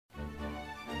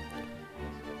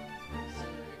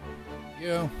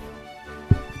you.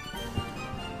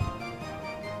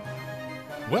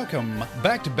 Welcome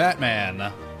back to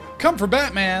Batman. Come for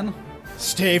Batman.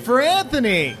 Stay for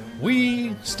Anthony.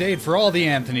 We stayed for all the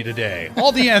Anthony today.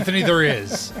 All the Anthony there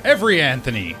is. Every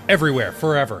Anthony. Everywhere.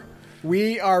 Forever.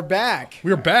 We are back.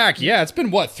 We're back. Yeah, it's been,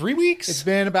 what, 3 weeks? It's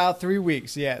been about 3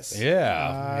 weeks, yes.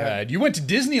 Yeah. You went to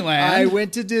Disneyland. I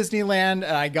went to Disneyland, and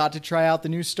I got to try out the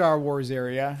new Star Wars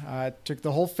area. I took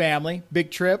the whole family. Big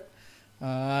trip.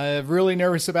 Really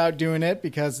nervous about doing it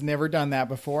because never done that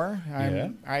before.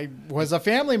 I was a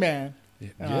family man.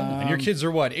 Yeah. And your kids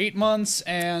are what, 8 months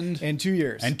and 2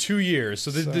 years. And 2 years. So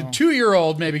the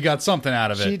 2-year-old maybe got something out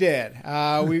of it. She did.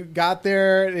 We got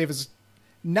there. It was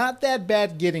not that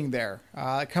bad getting there.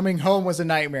 Coming home was a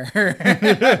nightmare.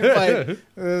 But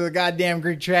the goddamn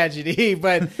Greek tragedy.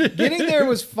 But getting there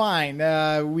was fine.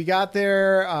 We got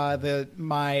there.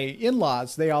 My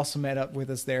in-laws, they also met up with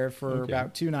us there for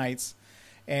about 2 nights.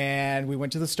 And we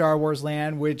went to the Star Wars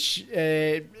land, which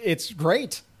it's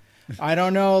great. I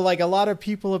don't know, like a lot of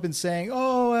people have been saying,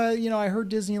 I heard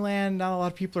Disneyland, not a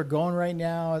lot of people are going right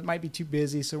now. It might be too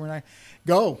busy, so we're not.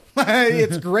 Go.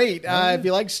 It's great. If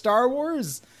you like Star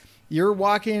Wars,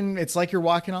 it's like you're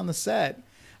walking on the set.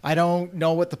 I don't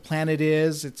know what the planet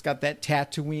is. It's got that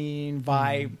Tatooine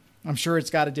vibe. I'm sure it's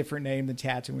got a different name than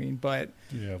Tatooine, but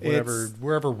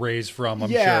wherever Rey's from, I'm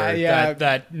sure. Yeah.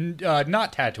 That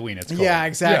not Tatooine, it's called. Yeah,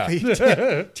 exactly.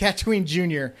 Yeah. Tatooine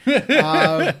Jr.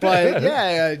 But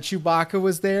yeah, Chewbacca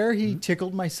was there. He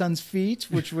tickled my son's feet,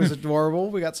 which was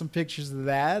adorable. We got some pictures of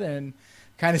that and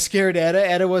kind of scared Etta.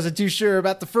 Etta wasn't too sure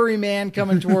about the furry man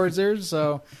coming towards her,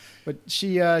 but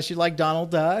she liked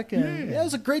Donald Duck, and it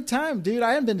was a great time, dude.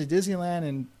 I haven't been to Disneyland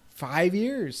in 5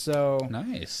 years, so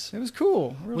nice. It was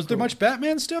cool. Was there much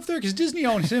Batman stuff there? Because Disney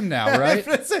owns him now, right?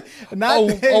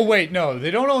 Wait, no,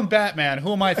 they don't own Batman.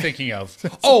 Who am I thinking of?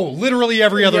 Literally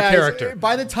every other character.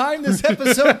 By the time this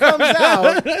episode comes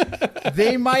out,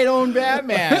 they might own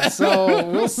Batman. So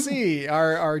we'll see.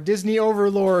 Our Disney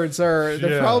overlords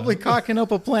they're probably cocking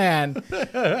up a plan,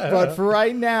 but for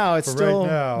right now, it's still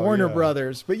Warner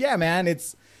Brothers. But yeah, man,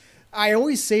 I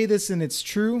always say this, and it's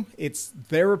true. It's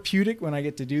therapeutic when I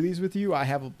get to do these with you. I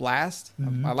have a blast.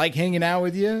 Mm-hmm. I like hanging out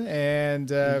with you, and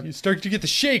you start to get the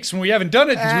shakes when we haven't done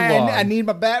it in too long. I need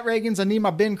my Bat Reagans. I need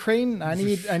my Ben Creighton. I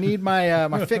need my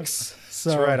my fix. So.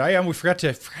 That's right. We forgot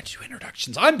to do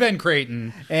introductions. I'm Ben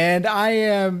Creighton, and I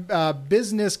am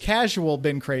business casual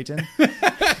Ben Creighton.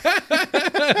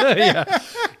 Yeah.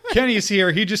 Kenny's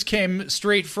here. He just came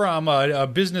straight from a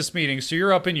business meeting, so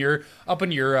you're up in your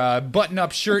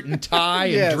button-up shirt and tie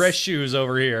and dress shoes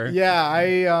over here. Yeah,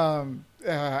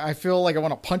 I feel like I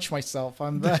want to punch myself.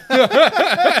 I'm the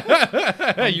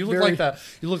you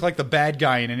look like the bad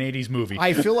guy in an 80s movie.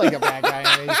 I feel like a bad guy in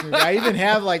an 80s movie. I even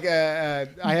have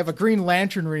I have a Green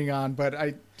Lantern ring on, but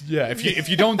if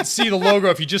you don't see the logo,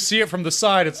 if you just see it from the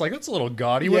side, it's like, that's a little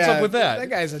gaudy. What's up with that? That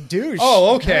guy's a douche.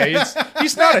 Oh, okay.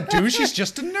 He's not a douche. He's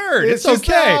just a nerd. It's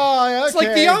okay. It's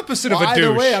like the opposite of a douche.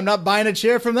 Either way, I'm not buying a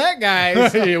chair from that guy.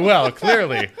 So. Well,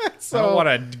 clearly. I don't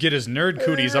want to get his nerd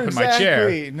cooties up in my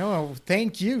chair. No,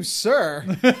 thank you, sir.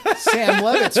 Sam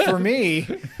Levitz for me.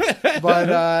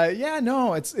 But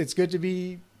it's good to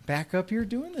be back up here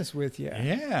doing this with you.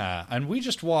 Yeah, and we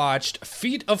just watched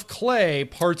Feet of Clay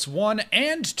parts 1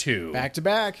 and 2. Back to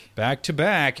back. Back to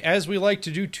back, as we like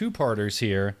to do two-parters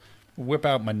here. Whip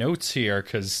out my notes here,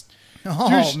 because...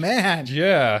 Oh, man.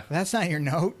 Yeah. That's not your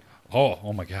note.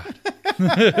 Oh my God.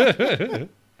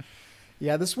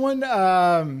 Yeah, this one,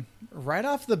 right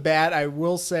off the bat, I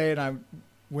will say,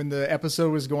 when the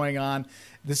episode was going on,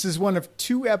 this is one of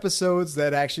 2 episodes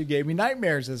that actually gave me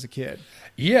nightmares as a kid.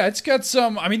 Yeah, it's got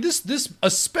some... I mean, this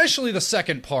especially the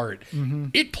second part,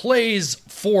 it plays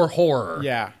for horror.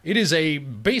 Yeah. It is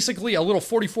basically a little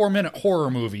 44-minute horror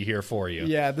movie here for you.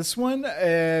 Yeah, this one,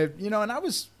 and I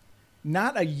was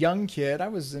not a young kid. I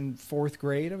was in 4th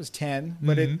grade. I was 10.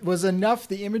 But it was enough,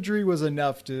 the imagery was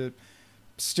enough to...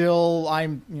 Still,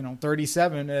 I'm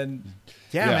 37, and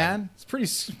man, it's pretty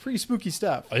spooky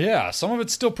stuff. Yeah, some of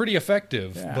it's still pretty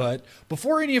effective. Yeah. But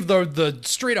before any of the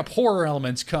straight up horror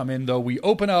elements come in, though, we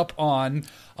open up on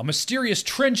a mysterious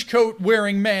trench coat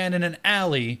wearing man in an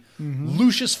alley.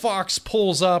 Lucius Fox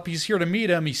pulls up. He's here to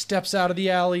meet him. He steps out of the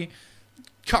alley,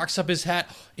 cocks up his hat.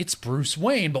 It's Bruce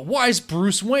Wayne. But why is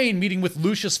Bruce Wayne meeting with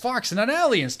Lucius Fox in an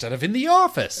alley instead of in the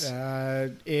office?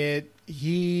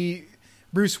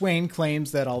 Bruce Wayne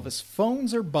claims that all of his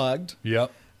phones are bugged.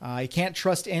 Yep. He can't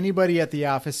trust anybody at the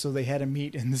office, so they had to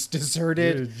meet in this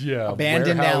deserted,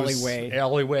 abandoned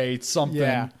alleyway, something.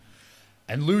 Yeah.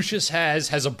 And Lucius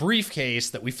has a briefcase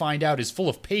that we find out is full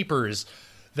of papers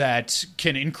that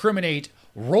can incriminate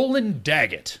Roland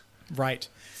Daggett. Right.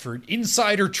 For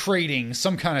insider trading,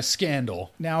 some kind of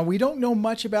scandal. Now, we don't know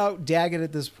much about Daggett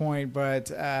at this point, but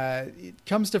it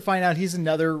comes to find out he's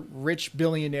another rich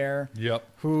billionaire. Yep.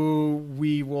 Who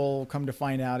we will come to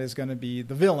find out is going to be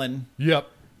the villain. Yep.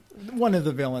 One of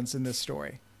the villains in this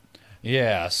story.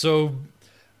 Yeah, so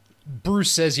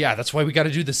Bruce says, yeah, that's why we got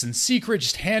to do this in secret.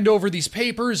 Just hand over these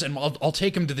papers, and I'll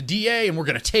take them to the DA, and we're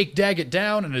going to take Daggett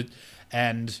down.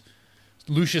 And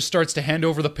Lucius starts to hand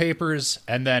over the papers,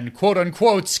 and then,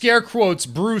 quote-unquote, scare quotes,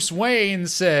 Bruce Wayne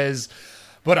says,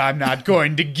 but I'm not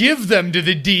going to give them to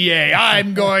the DA.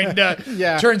 I'm going to...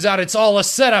 Yeah. Turns out it's all a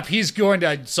setup. He's going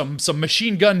to... Some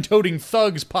machine gun-toting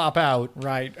thugs pop out.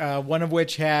 Right. One of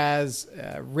which has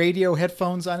radio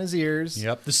headphones on his ears.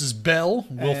 Yep. This is Bell.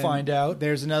 We'll find out.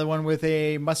 There's another one with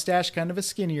a mustache, kind of a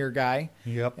skinnier guy.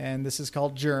 Yep. And this is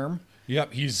called Germ.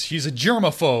 Yep, he's a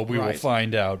germaphobe, we will Right.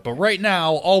 find out. But right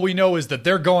now, all we know is that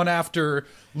they're going after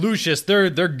Lucius. They're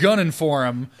gunning for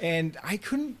him. And I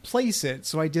couldn't place it,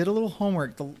 so I did a little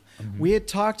homework. We had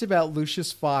talked about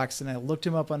Lucius Fox, and I looked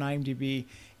him up on IMDb,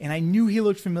 and I knew he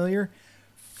looked familiar.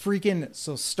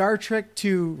 So Star Trek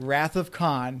II, Wrath of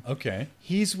Khan. Okay.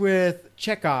 He's with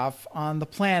Chekhov on the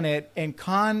planet, and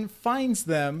Khan finds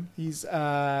them.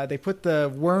 They put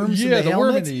the worms in the the worm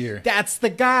in helmets. the ear. That's the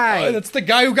guy. Oh, that's the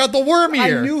guy who got the worm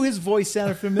ear. I knew his voice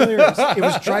sounded familiar. It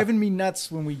was driving me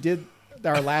nuts when we did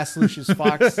our last Lucius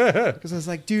Fox, because I was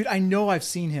like, dude, I know I've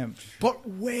seen him, but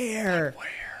where?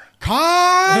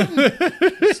 Khan!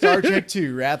 Star Trek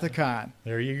II, Wrath of Khan.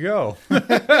 There you go.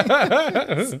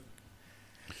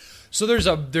 So there's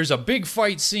a big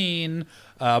fight scene.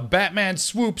 Batman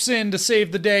swoops in to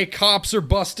save the day. Cops are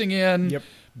busting in. Yep.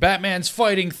 Batman's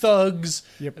fighting thugs.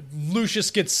 Yep.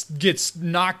 Lucius gets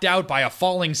knocked out by a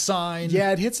falling sign.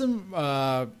 Yeah, it hits him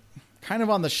kind of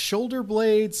on the shoulder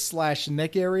blade /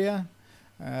 neck area,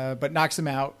 but knocks him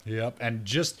out. Yep, and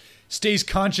just stays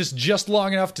conscious just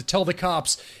long enough to tell the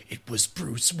cops, it was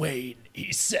Bruce Wayne.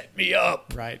 He set me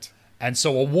up. Right. And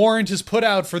so a warrant is put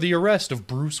out for the arrest of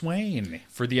Bruce Wayne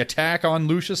for the attack on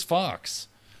Lucius Fox.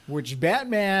 Which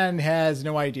Batman has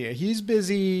no idea. He's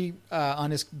busy on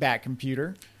his Bat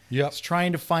computer. Yep. He's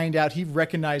trying to find out. He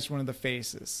recognized one of the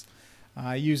faces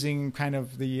using kind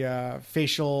of the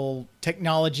facial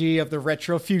technology of the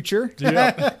retro future.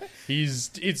 Yeah.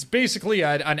 It's basically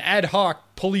an ad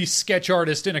hoc police sketch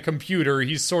artist in a computer.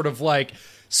 He's sort of like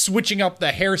switching up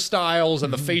the hairstyles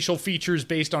and the facial features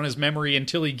based on his memory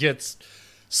until he gets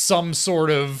some sort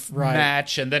of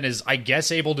match, and then is, I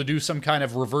guess, able to do some kind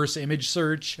of reverse image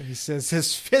search. He says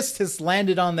his fist has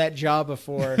landed on that jaw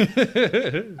before.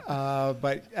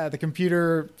 But the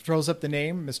computer throws up the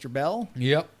name, Mr. Bell.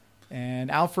 Yep.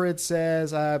 And Alfred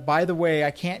says, by the way,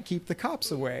 I can't keep the cops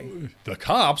away. The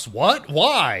cops? What?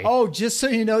 Why? Oh, just so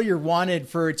you know, you're wanted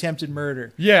for attempted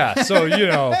murder. Yeah, so, you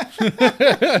know.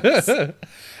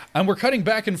 And we're cutting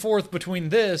back and forth between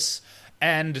this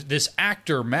and this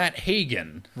actor, Matt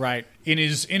Hagen. Right. In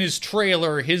his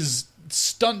trailer, his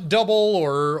stunt double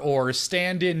or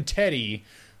stand-in Teddy,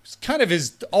 kind of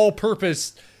his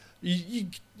all-purpose.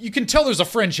 You can tell there's a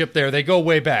friendship there. They go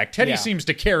way back. Teddy seems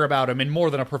to care about him in more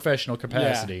than a professional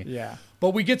capacity. Yeah.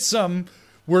 But we get some.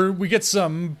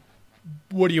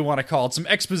 What do you want to call it? Some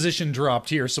exposition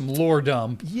dropped here, some lore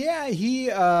dump.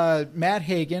 Yeah, Matt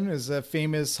Hagen is a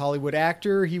famous Hollywood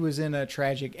actor. He was in a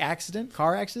tragic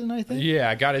car accident, I think.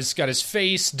 Yeah, got his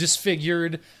face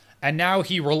disfigured, and now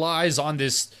he relies on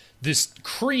this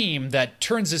cream that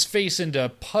turns his face into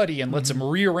putty and lets him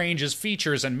rearrange his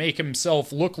features and make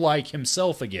himself look like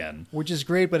himself again. Which is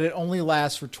great, but it only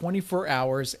lasts for 24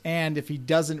 hours, and if he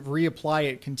doesn't reapply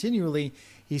it continually,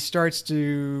 he starts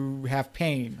to have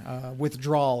pain,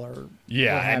 withdrawal, or what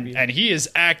have you. And he is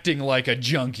acting like a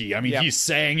junkie. I mean, he's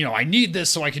saying, I need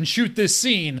this so I can shoot this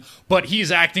scene, but he's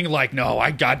acting like, no,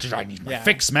 I need my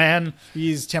fix, man.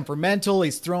 He's temperamental.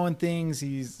 He's throwing things.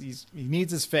 He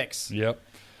needs his fix. Yep.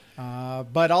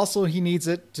 But also he needs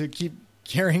it to keep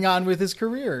carrying on with his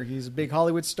career. He's a big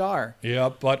Hollywood star.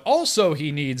 Yep, but also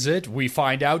he needs it, we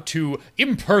find out, to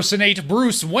impersonate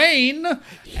Bruce Wayne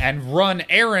and run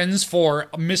errands for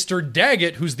Mr.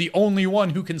 Daggett, who's the only one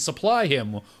who can supply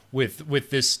him with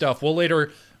this stuff. We'll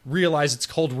later realize it's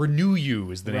called Renew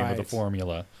You is the name of the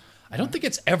formula. I don't think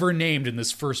it's ever named in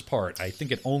this first part. I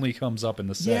think it only comes up in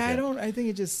the second. Yeah, I think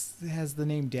it just has the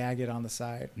name Daggett on the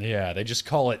side. Yeah, they just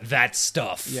call it that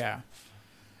stuff. Yeah.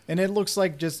 And it looks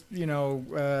like just,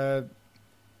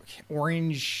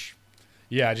 orange.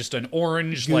 Yeah, just an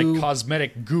orange, goop. like,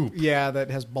 cosmetic goop. Yeah, that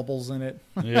has bubbles in it.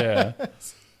 Yeah.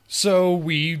 So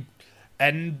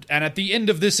and at the end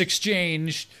of this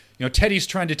exchange, Teddy's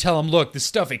trying to tell him, look, this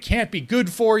stuff, it can't be good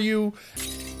for you.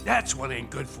 That's what ain't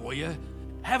good for you.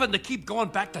 having to keep going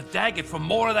back to Daggett for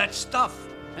more of that stuff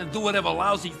and do whatever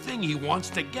lousy thing he wants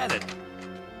to get it.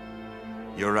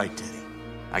 You're right, Teddy.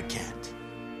 I can't.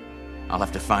 I'll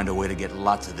have to find a way to get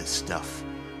lots of this stuff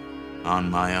on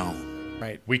my own.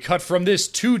 Right. We cut from this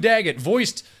to Daggett,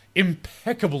 voiced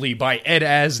impeccably by Ed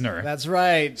Asner. That's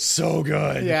right. So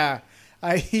good. Yeah.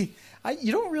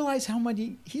 You don't realize how much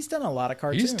he's done a lot of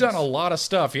cartoons. He's done a lot of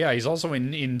stuff. Yeah, he's also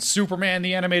in Superman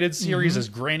the Animated Series as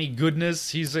Granny Goodness.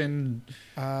 He's in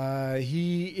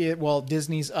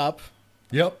Disney's Up.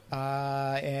 Yep.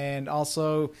 And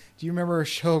also, do you remember a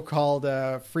show called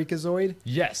Freakazoid?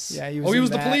 Yes. Yeah, he he was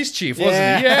the that. police chief,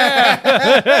 wasn't he?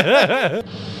 Yeah.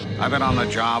 I've been on the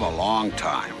job a long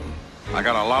time. I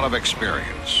got a lot of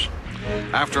experience.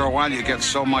 After a while, you get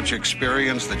so much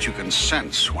experience that you can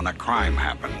sense when a crime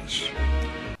happens.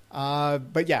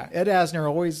 But yeah, Ed Asner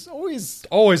always,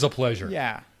 Always a pleasure.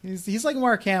 yeah. He's like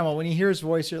Mark Hamill. When you hear his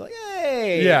voice, you're like,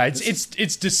 hey. Yeah,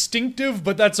 it's distinctive,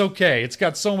 but that's okay. It's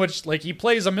got so much, like, he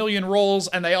plays a million roles,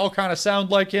 and they all kind of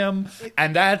sound like him,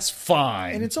 and that's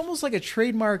fine. And it's almost like a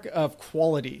trademark of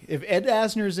quality. If Ed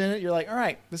Asner's in it, you're like, all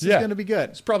right, this is Yeah. going to be good.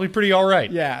 It's probably pretty all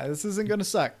right. Yeah, this isn't going to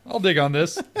suck. I'll dig on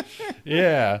this.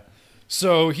 Yeah.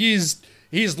 So he's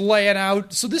laying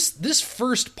out. So this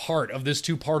first part of this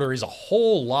two-parter is a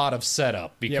whole lot of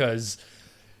setup because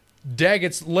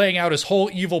Daggett's laying out his whole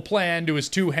evil plan to his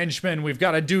two henchmen. We've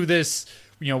got to do this.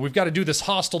 We've got to do this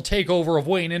hostile takeover of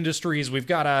Wayne Industries. We've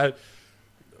got to.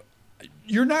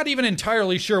 You're not even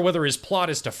entirely sure whether his plot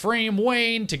is to frame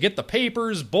Wayne, to get the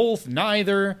papers, both,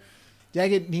 neither.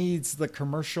 Daggett needs the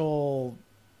commercial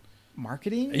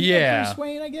marketing Yeah. of Bruce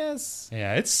Wayne, I guess.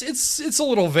 Yeah, it's a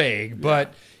little vague,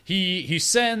 but he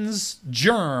sends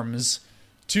germs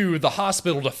to the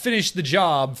hospital to finish the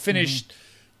job,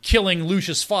 killing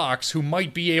Lucius Fox, who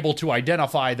might be able to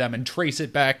identify them and trace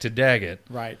it back to Daggett.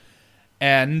 Right.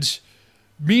 And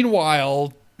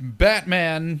meanwhile,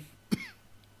 Batman...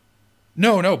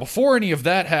 No, before any of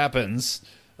that happens,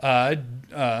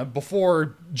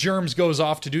 before Germs goes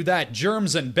off to do that,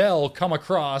 Germs and Bell come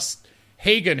across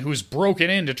Hagen, who's broken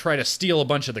in to try to steal a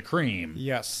bunch of the cream.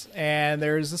 Yes. And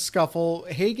there's a scuffle.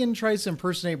 Hagen tries to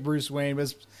impersonate Bruce Wayne, but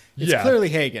it's Yeah. clearly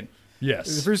Hagen.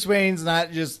 Yes. Bruce Wayne's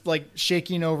not just like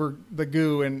shaking over the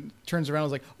goo and turns around and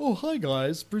is like, oh, hi,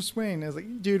 guys, Bruce Wayne. I was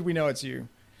like, dude, we know it's you.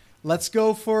 Let's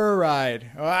go for a ride.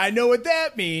 Oh, I know what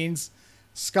that means.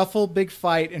 Scuffle, big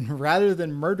fight, and rather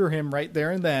than murder him right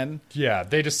there and then... Yeah,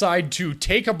 they decide to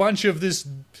take a bunch of this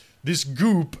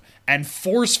goop and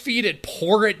force feed it,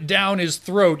 pour it down his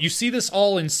throat. You see this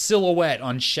all in silhouette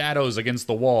on shadows against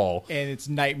the wall. And it's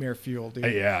nightmare fuel, dude.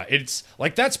 Yeah, it's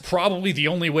like that's probably the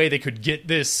only way they could get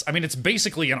this. I mean, it's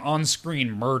basically an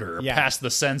on-screen murder past the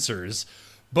censors.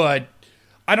 But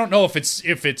I don't know if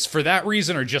it's for that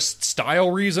reason or just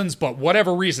style reasons, but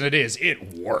whatever reason it is,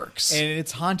 it works. And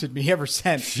it's haunted me ever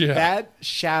since. Yeah. That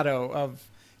shadow of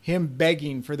him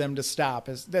begging for them to stop,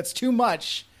 that's too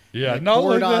much. Yeah, They not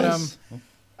poured like on this. him.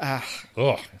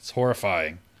 Ugh, it's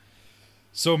horrifying.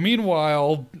 So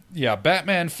meanwhile,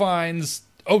 Batman finds...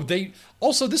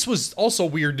 this was also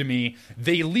weird to me.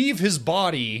 They leave his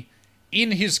body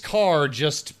in his car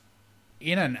just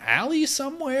in an alley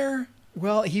somewhere.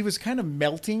 Well, he was kind of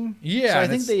melting. Yeah, So I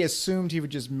and think it's- they assumed he would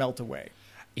just melt away.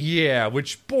 Yeah,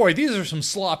 which, boy, these are some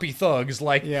sloppy thugs.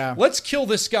 Like, let's kill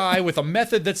this guy with a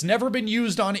method that's never been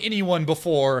used on anyone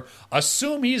before,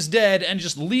 assume he's dead, and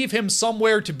just leave him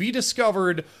somewhere to be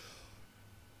discovered,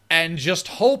 and just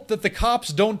hope that the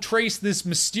cops don't trace this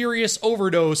mysterious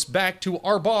overdose back to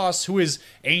our boss, who is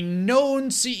a known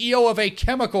CEO of a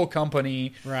chemical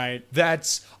company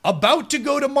that's about to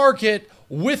go to market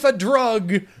with a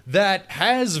drug that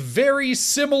has very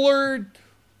similar...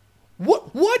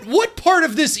 What part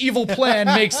of this evil plan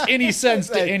makes any sense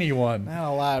to anyone?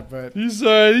 Not a lot, but...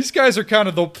 These guys are kind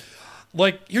of the...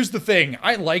 Like, here's the thing.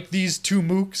 I like these two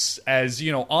mooks as,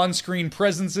 on-screen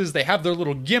presences. They have their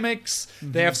little gimmicks.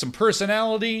 They have some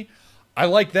personality. I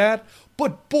like that.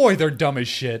 But, boy, they're dumb as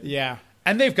shit. Yeah.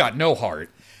 And they've got no heart.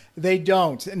 They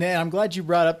don't. And I'm glad you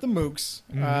brought up the mooks.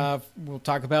 We'll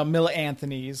talk about Mila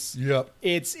Anthony's. Yep.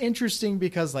 It's interesting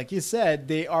because, like you said,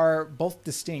 they are both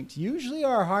distinct. Usually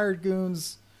our hired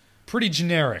goons... Pretty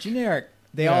generic.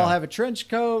 They all have a trench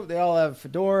coat. They all have a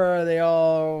fedora. They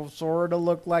all sort of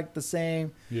look like the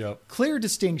same. Yep. Clear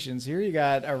distinctions. Here you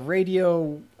got a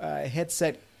radio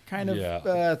headset, kind of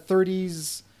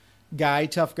 30s guy,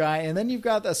 tough guy, and then you've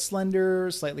got a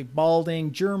slender, slightly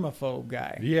balding, germaphobe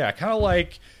guy. Yeah, kind of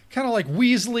like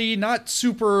Weasley, not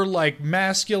super like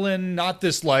masculine, not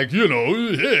this like, you know,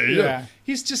 hey. Yeah.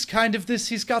 He's just kind of this,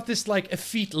 he's got this like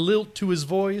effete lilt to his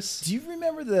voice. Do you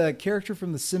remember the character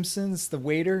from The Simpsons, the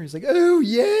waiter? He's like, oh,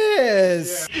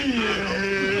 yes.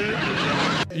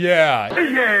 Yeah.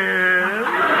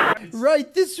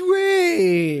 Right this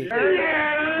way.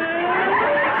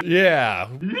 Yeah.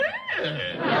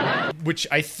 Which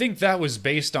I think that was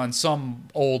based on some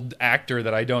old actor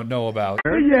that I don't know about.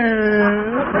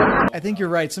 I think you're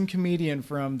right. Some comedian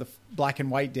from the black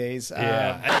and white days.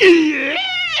 Yeah.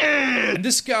 And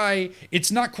this guy,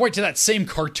 it's not quite to that same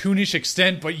cartoonish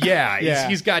extent, but yeah.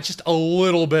 He's got just a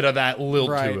little bit of that lilt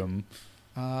to him.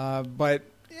 But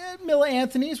Mila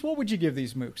Anthony's, what would you give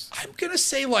these mooks? I'm going to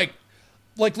say like,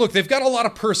 look, they've got a lot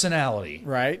of personality.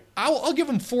 Right. I'll give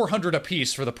them 400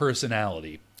 apiece for the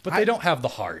personality, but they don't have the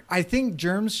heart. I think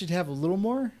Germs should have a little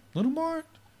more. A little more?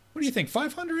 What do you think,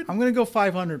 500? I'm going to go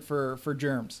 500 for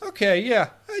Germs. Okay, yeah.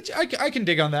 I can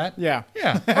dig on that. Yeah.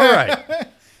 Yeah, all right.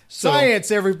 So,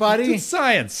 science, everybody. It's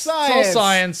science. It's all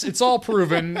science. It's all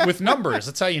proven with numbers.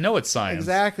 That's how you know it's science.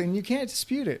 Exactly, and you can't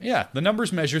dispute it. Yeah, the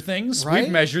numbers measure things. Right?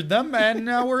 We've measured them, and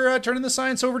now we're turning the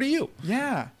science over to you.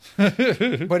 Yeah.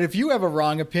 But if you have a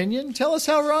wrong opinion, tell us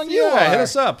how wrong you are. Yeah, hit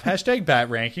us up. Hashtag Bat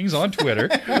Rankings on Twitter.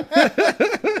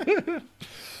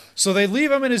 So they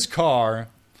leave him in his car,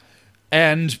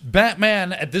 and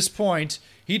Batman, at this point,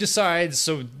 he decides,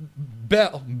 so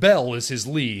Bell is his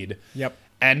lead. Yep.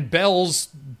 And Bell's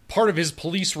part of his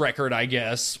police record, I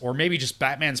guess, or maybe just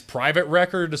Batman's private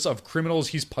record of criminals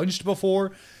he's punched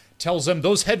before, tells him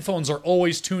those headphones are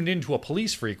always tuned into a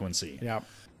police frequency. Yep.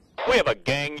 We have a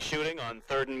gang shooting on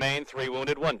 3rd and Main, 3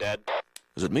 wounded, 1 dead.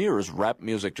 Is it me, or is rap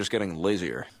music just getting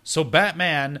lazier? So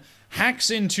Batman hacks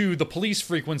into the police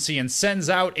frequency and sends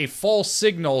out a false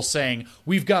signal saying,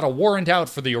 we've got a warrant out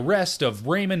for the arrest of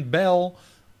Raymond Bell.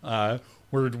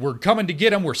 We're coming to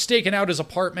get him. We're staking out his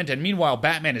apartment. And meanwhile,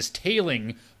 Batman is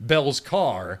tailing Bell's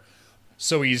car.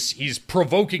 So he's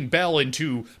provoking Bell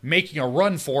into making a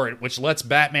run for it, which lets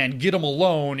Batman get him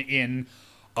alone in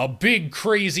a big,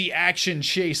 crazy action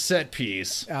chase set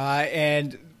piece.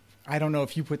 And I don't know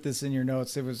if you put this in your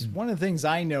notes. It was one of the things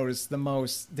I noticed the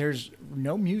most. There's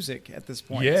no music at this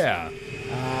point. Yeah.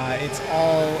 It's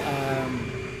all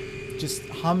just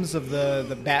hums of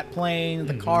the bat plane,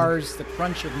 the cars, the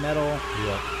crunch of metal.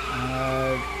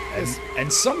 Yeah.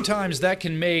 And sometimes that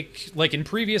can make, like in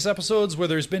previous episodes where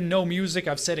there's been no music,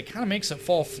 I've said it kind of makes it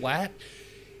fall flat.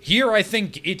 Here, I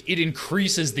think it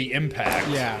increases the impact.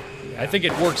 Yeah. I think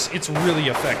it works. It's really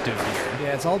effective here.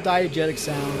 Yeah, it's all diegetic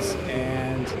sounds,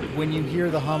 and when you hear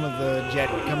the hum of the jet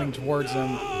coming towards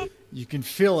them, you can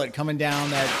feel it coming down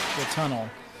the tunnel.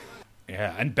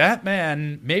 Yeah, and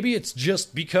Batman, maybe it's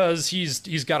just because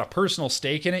he's got a personal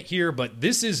stake in it here, but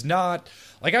this is not,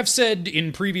 like I've said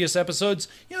in previous episodes,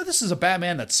 this is a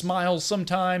Batman that smiles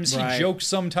sometimes, right. He jokes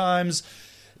sometimes.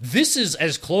 This is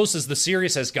as close as the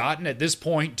series has gotten at this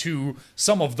point to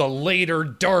some of the later,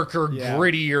 darker,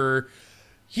 grittier.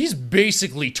 He's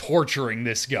basically torturing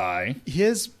this guy.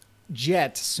 His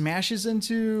jet smashes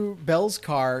into Bell's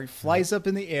car, flies up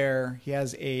in the air. He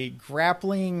has a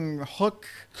grappling hook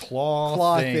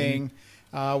claw thing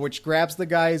which grabs the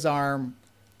guy's arm,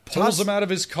 pulls him out of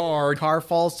his car. Car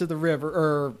falls to the river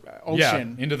or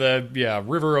ocean. Yeah, into the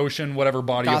river, ocean, whatever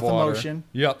body Gotham of water. Ocean.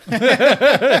 Yep.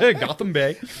 Gotham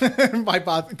Bay. By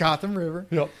Gotham River.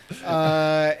 Yep.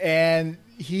 And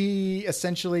he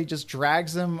essentially just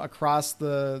drags him across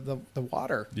the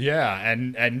water. Yeah,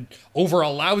 and over a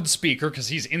loudspeaker, because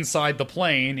he's inside the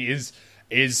plane, is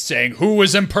saying, "Who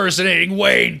is impersonating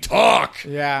Wayne? Talk!"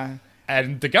 Yeah.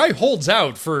 And the guy holds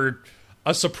out for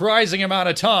a surprising amount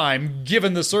of time,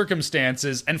 given the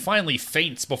circumstances, and finally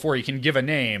faints before he can give a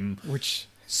name. Which...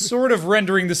 sort of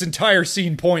rendering this entire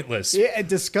scene pointless. Yeah, it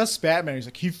disgusts Batman. He's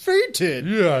like, he fainted.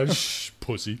 Yeah,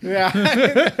 pussy.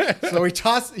 Yeah. So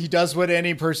he does what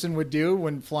any person would do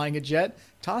when flying a jet.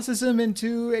 Tosses him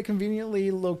into a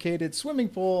conveniently located swimming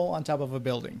pool on top of a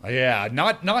building. Yeah,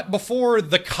 not before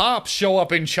the cops show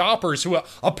up in choppers, who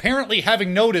apparently,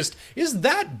 having noticed, is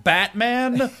that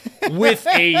Batman with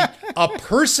a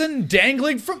person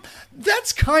dangling from...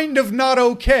 That's kind of not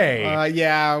okay.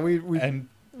 Yeah,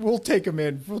 we'll take him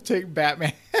in. We'll take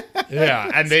Batman.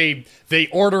 Yeah, and they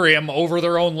order him over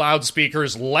their own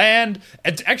loudspeakers, land,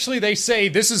 and actually they say,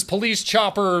 this is police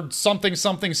chopper something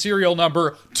something serial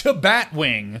number to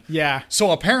Batwing. Yeah.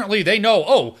 So apparently they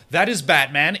know, that is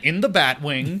Batman in the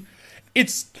Batwing.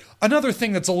 It's another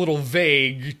thing that's a little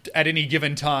vague at any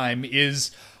given time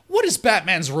is, what is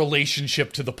Batman's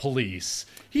relationship to the police?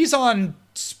 he's on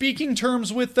speaking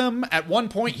terms with them. At one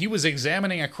point, he was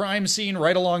examining a crime scene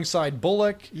right alongside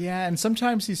Bullock. Yeah, and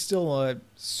sometimes he's still a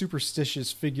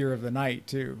superstitious figure of the night,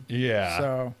 too. Yeah.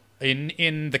 So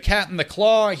in The Cat and the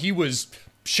Claw, he was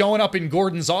showing up in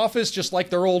Gordon's office just like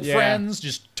they're old friends,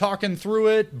 just talking through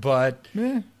it. But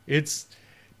it's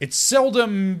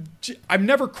seldom... I'm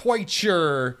never quite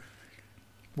sure...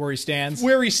 Where he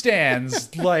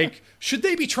stands. Like, should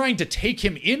they be trying to take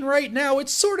him in right now? It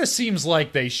sort of seems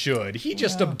like they should. He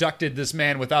just abducted this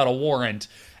man without a warrant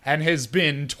and has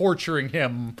been torturing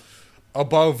him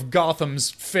above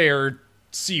Gotham's fair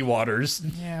sea waters.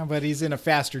 Yeah, but he's in a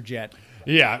faster jet.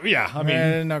 Yeah. I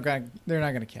mean, they're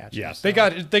not going to catch him. Yeah, So.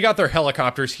 they got their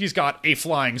helicopters. He's got a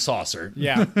flying saucer.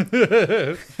 Yeah.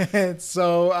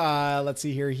 So let's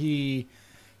see here. He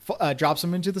drops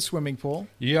him into the swimming pool.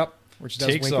 Yep. Which does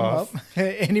wake him up.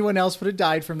 Anyone else would have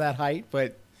died from that height,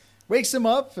 but wakes him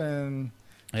up and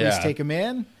please take him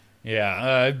in.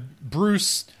 Yeah.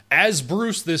 Bruce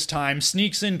this time,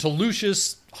 sneaks into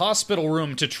Lucius' hospital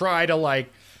room to try to,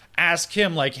 like, ask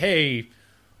him, like, hey,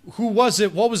 who was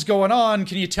it? What was going on?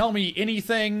 Can you tell me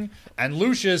anything? And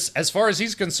Lucius, as far as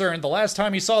he's concerned, the last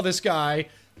time he saw Bruce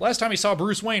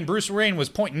Wayne was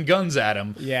pointing guns at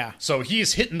him. Yeah. So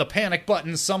he's hitting the panic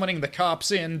button, summoning the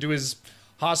cops into his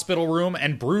hospital room,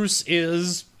 and Bruce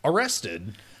is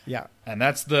arrested. Yeah. And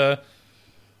that's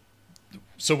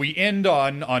so we end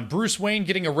on Bruce Wayne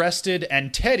getting arrested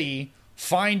and Teddy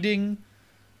finding,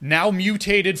 now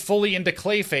mutated fully into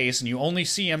Clayface, and you only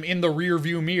see him in the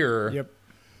rearview mirror. Yep.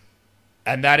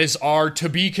 And that is our to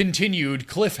be continued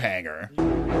cliffhanger.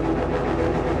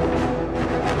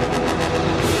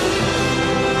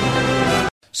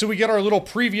 So we get our little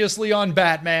previously on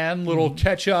Batman, little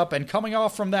catch up, and coming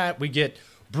off from that, we get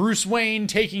Bruce Wayne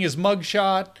taking his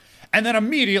mugshot, and then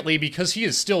immediately, because he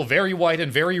is still very white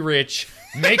and very rich,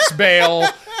 makes bail.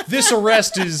 This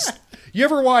arrest is... You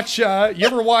ever watch on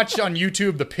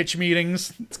YouTube the pitch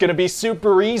meetings? It's gonna be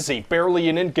super easy, barely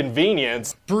an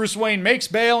inconvenience. Bruce Wayne makes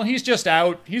bail, and he's just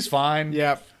out. He's fine.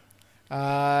 Yep.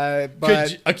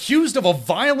 But accused of a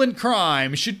violent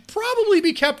crime, should probably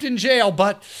be kept in jail,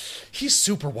 but he's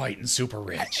super white and super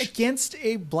rich. Against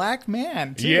a black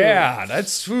man, too. Yeah,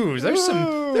 there's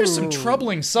some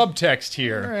troubling subtext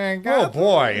here. Oh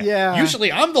boy. Yeah.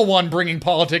 Usually I'm the one bringing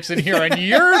politics in here, and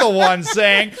you're the one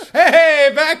saying,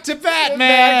 hey, back to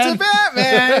Batman.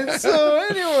 So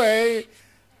anyway,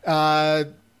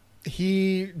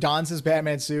 he dons his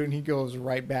Batman suit and he goes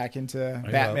right back into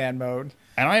Batman mode.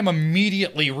 And I am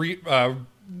immediately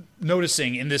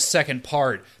noticing in this second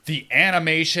part, the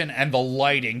animation and the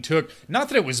lighting took... Not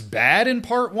that it was bad in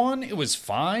part one, it was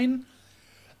fine.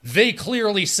 They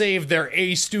clearly saved their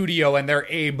A studio and their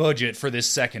A budget for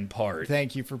this second part.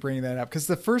 Thank you for bringing that up. Because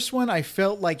the first one, I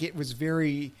felt like it was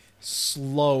very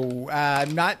slow.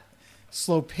 Not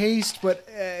slow-paced, but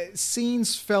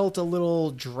scenes felt a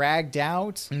little dragged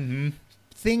out. Mm-hmm.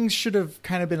 Things should have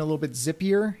kind of been a little bit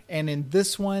zippier, and in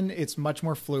this one, it's much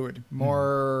more fluid,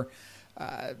 more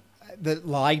the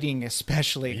lighting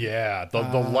especially. Yeah, the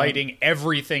lighting,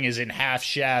 everything is in half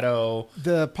shadow.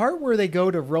 The part where they go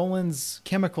to Roland's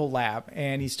chemical lab,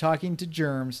 and he's talking to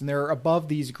germs, and they're above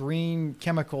these green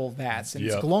chemical vats, and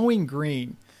it's glowing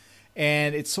green,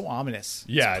 and it's so ominous.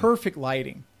 Yeah. It's perfect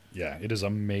lighting. Yeah, it is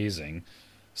amazing.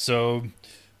 So,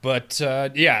 but,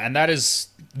 and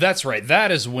that's right, that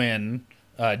is when...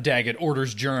 Daggett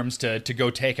orders Germs to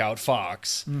go take out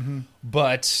Fox. Mm-hmm.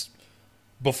 But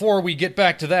before we get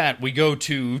back to that, we go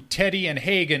to Teddy and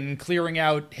Hagen clearing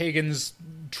out Hagen's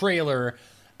trailer.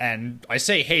 And I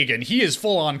say Hagen, he is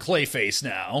full on Clayface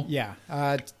now. Yeah.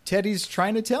 Teddy's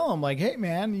trying to tell him, like, hey,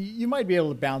 man, you might be able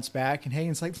to bounce back. And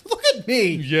Hagen's like, look at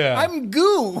me. Yeah. I'm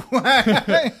goo.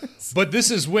 But this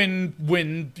is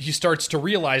when he starts to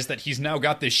realize that he's now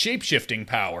got this shape-shifting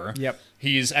power. Yep.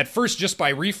 He's, at first, just by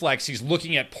reflex, he's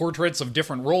looking at portraits of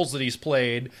different roles that he's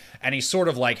played, and he sort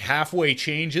of, like, halfway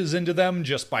changes into them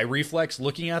just by reflex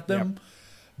looking at them. Yep.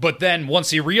 But then, once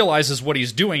he realizes what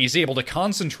he's doing, he's able to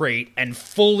concentrate and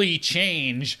fully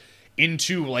change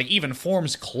into, like, even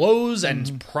forms clothes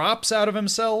and props out of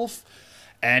himself.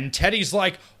 And Teddy's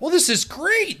like, well, this is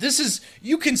great.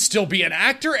 You can still be an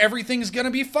actor. Everything's gonna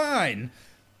be fine.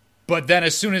 But then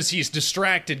as soon as he's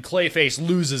distracted, Clayface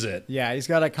loses it. Yeah, he's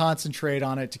got to concentrate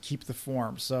on it to keep the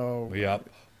form, so... Yep.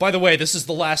 By the way, this is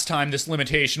the last time this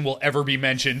limitation will ever be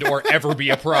mentioned or ever be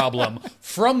a problem.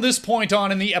 From this point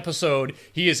on in the episode,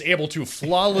 he is able to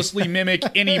flawlessly mimic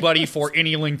anybody for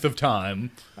any length of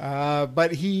time.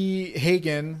 But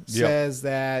Hagen says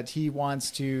that he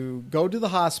wants to go to the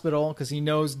hospital because he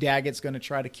knows Daggett's going to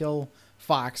try to kill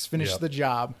Fox, finish the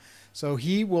job. So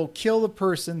he will kill the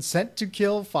person sent to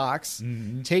kill Fox,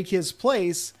 take his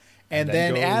place, and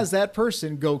then as that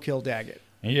person, go kill Daggett.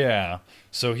 Yeah.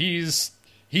 So he's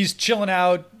chilling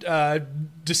out,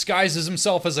 disguises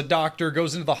himself as a doctor,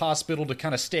 goes into the hospital to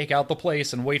kind of stake out the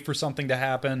place and wait for something to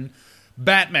happen.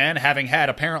 Batman, having had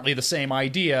apparently the same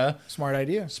idea. Smart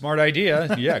idea.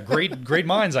 Yeah, great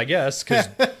minds, I guess, because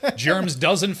Germs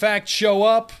does in fact show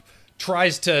up,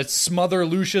 tries to smother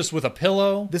Lucius with a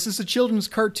pillow. This is a children's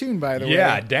cartoon, by the way.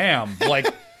 Yeah, damn. Like,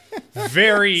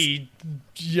 very...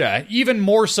 Yeah, even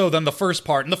more so than the first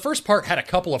part. And the first part had a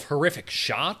couple of horrific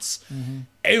shots.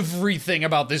 Everything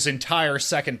about this entire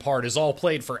second part is all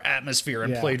played for atmosphere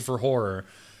and played for horror.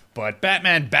 But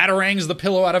Batman batarangs the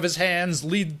pillow out of his hands,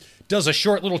 does a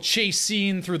short little chase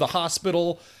scene through the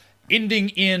hospital, ending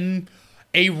in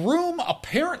a room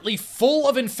apparently full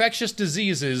of infectious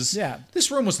diseases. Yeah.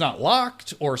 This room was not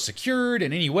locked or secured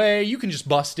in any way. You can just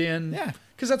bust in. Yeah.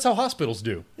 Because that's how hospitals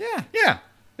do. Yeah. Yeah.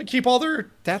 They keep all their...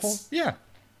 Yeah.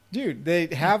 Dude, they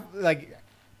have, like,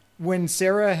 when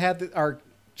Sarah had our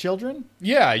children...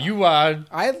 Yeah, you...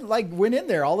 I, like, went in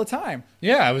there all the time.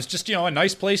 Yeah, it was just, a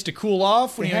nice place to cool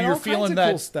off when you're feeling that...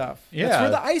 cool stuff. Yeah. That's where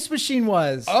the ice machine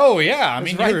was. Oh, yeah. I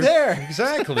mean, right there.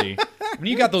 Exactly. When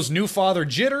you got those new father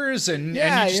jitters and you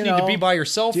just need to be by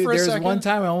yourself dude, for a second. There's one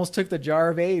time I almost took the jar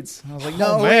of AIDS. I was like,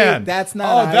 no, man. Wait, that's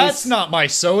not ice. That's not my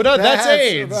soda. That's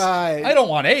AIDS. Right. I don't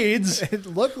want AIDS. It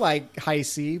looked like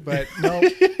Hi-C, but no.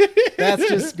 That's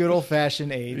just good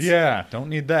old-fashioned AIDS. Yeah, don't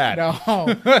need that.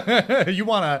 No. You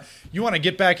wanna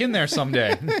get back in there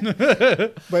someday.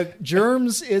 But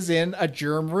Germs is in a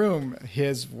germ room,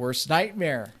 his worst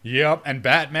nightmare. Yep, and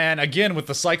Batman, again with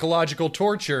the psychological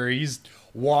torture, he's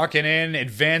walking in,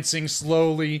 advancing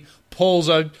slowly, pulls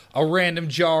a random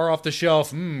jar off the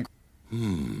shelf.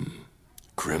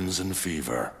 Crimson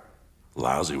fever.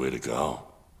 Lousy way to go.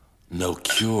 No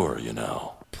cure,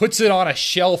 Puts it on a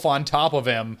shelf on top of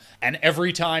him, and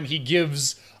every time he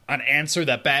gives an answer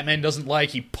that Batman doesn't like,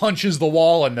 he punches the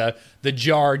wall and the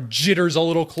jar jitters a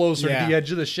little closer to the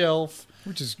edge of the shelf.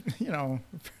 Which is,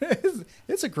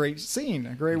 it's a great scene,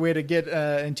 a great way to get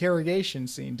an interrogation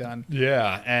scene done.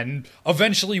 Yeah, and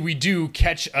eventually we do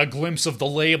catch a glimpse of the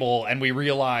label, and we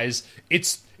realize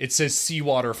it says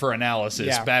seawater for analysis.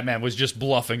 Yeah. Batman was just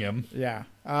bluffing him. Yeah,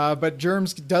 but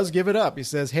Germs does give it up. He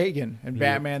says Hagen, and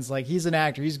Batman's like, he's an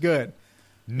actor, he's good.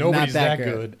 Nobody's that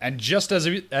good. And just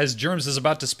as Germs is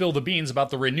about to spill the beans about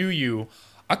the Renew You,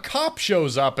 a cop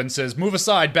shows up and says, "Move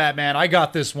aside, Batman, I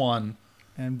got this one."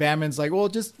 And Batman's like, well,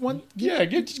 just one...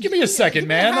 just give me a second,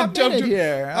 man. I'm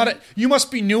here. You must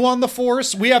be new on the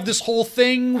force. We have this whole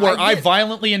thing where I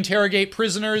violently interrogate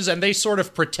prisoners, and they sort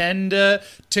of pretend to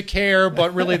care,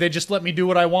 but really they just let me do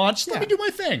what I want. Just let me do my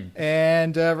thing.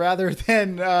 And rather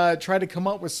than try to come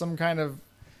up with some kind of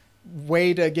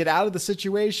way to get out of the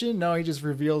situation, no, he just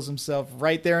reveals himself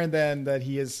right there and then that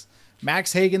he is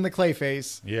Max Hagen, the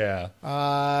Clayface.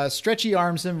 Yeah. Stretchy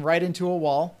arms him right into a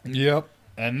wall. Yep.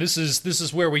 And this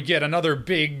is where we get another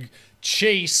big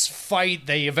chase fight.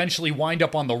 They eventually wind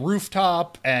up on the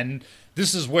rooftop, and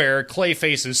this is where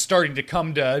Clayface is starting to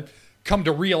come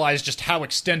to realize just how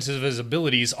extensive his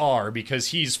abilities are, because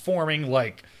he's forming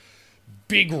like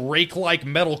big rake-like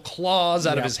metal claws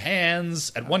out of his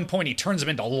hands. At one point, he turns them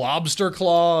into lobster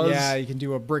claws. Yeah, you can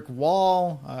do a brick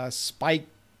wall, a spike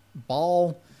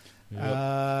ball.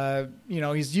 Yep.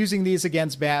 He's using these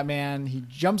against Batman. He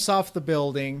jumps off the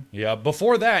building. Yeah,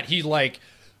 before that, he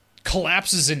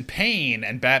collapses in pain,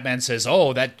 and Batman says,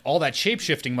 "Oh, all that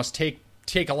shape-shifting must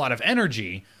take a lot of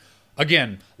energy."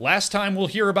 Again, last time we'll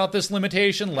hear about this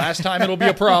limitation. Last time it'll be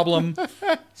a problem.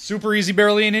 Super easy,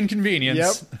 barely an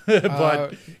inconvenience. Yep.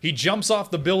 But he jumps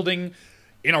off the building.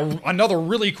 In another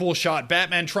really cool shot,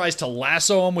 Batman tries to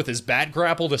lasso him with his bat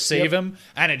grapple to save him,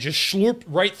 and it just slurped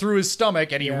right through his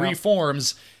stomach, and he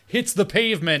reforms, hits the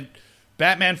pavement.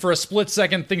 Batman, for a split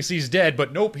second, thinks he's dead,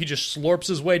 but nope, he just slurps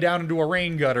his way down into a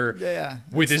rain gutter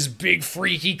with his big,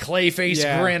 freaky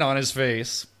Clayface grin on his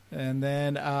face. And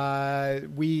then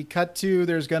we cut to,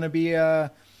 there's going to be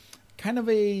a kind of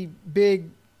a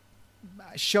big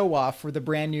show off for the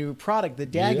brand new product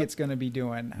that Daggett's going to be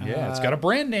doing. Yeah, it's got a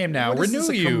brand name now. Renew is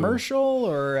this, You. A commercial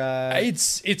or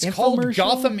it's called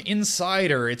Gotham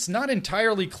Insider. It's not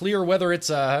entirely clear whether it's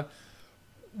a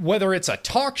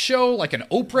talk show, like an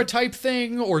Oprah type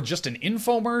thing, or just an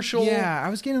infomercial. Yeah, I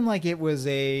was getting like it was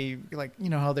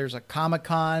how there's a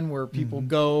Comic-Con where people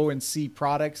go and see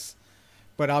products,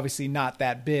 but obviously not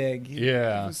that big.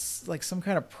 Yeah. It was like some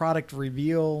kind of product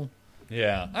reveal.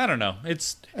 Yeah, I don't know.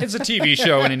 It's a TV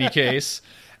show in any case.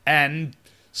 And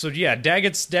so, yeah,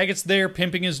 Daggett's there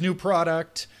pimping his new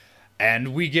product.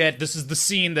 And we get, this is the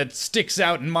scene that sticks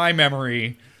out in my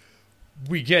memory.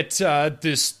 We get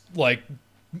this, like,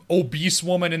 obese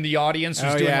woman in the audience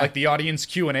who's doing, like, the audience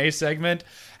Q&A segment.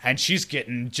 And she's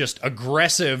getting just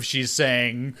aggressive. She's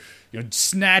saying,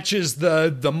 snatches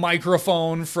the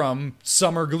microphone from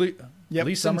Summer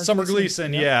Gleason,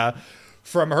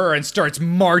 from her and starts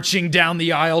marching down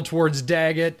the aisle towards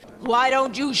Daggett. Why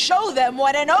don't you show them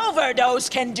what an overdose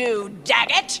can do,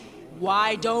 Daggett?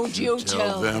 Why don't you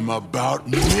tell them about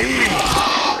me?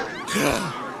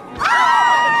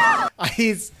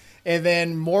 And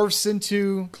then morphs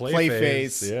into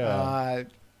Clayface. Yeah.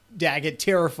 Daggett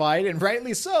terrified, and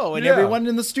rightly so, and everyone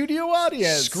in the studio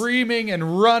audience screaming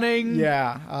and running.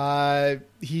 Yeah.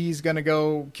 He's gonna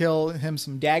go kill him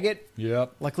some Daggett.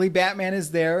 Yep. Luckily, Batman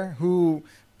is there, who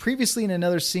previously in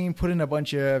another scene put in a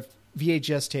bunch of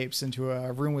VHS tapes into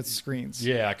a room with screens.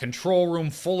 Yeah, a control room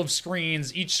full of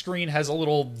screens. Each screen has a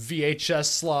little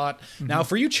VHS slot. Now,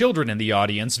 for you children in the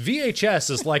audience, VHS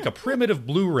is like a primitive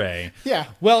Blu-ray. Yeah.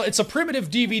 Well, it's a primitive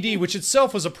DVD, which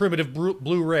itself was a primitive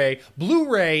Blu-ray.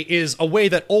 Blu-ray is a way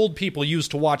that old people use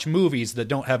to watch movies that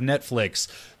don't have Netflix.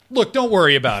 Look, don't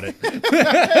worry about it.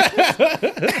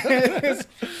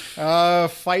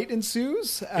 Fight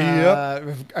ensues.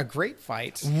 A great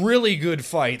fight. Really good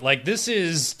fight. Like, this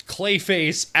is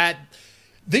Clayface at...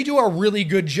 They do a really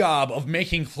good job of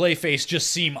making Clayface just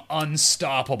seem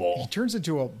unstoppable. He turns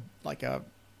into rolls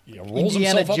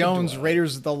Indiana Jones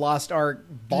Raiders of the Lost Ark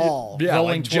ball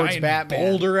rolling like towards Batman.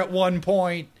 Boulder at one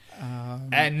point.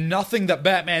 And nothing that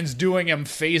Batman's doing him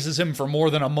phases him for more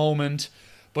than a moment.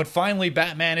 But finally,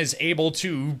 Batman is able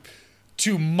to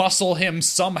muscle him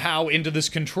somehow into this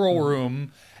control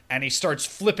room, and he starts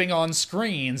flipping on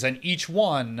screens, and each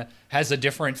one has a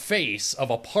different face of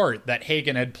a part that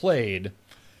Hagen had played.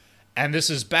 And this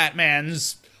is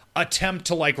Batman's attempt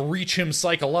to, like, reach him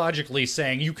psychologically,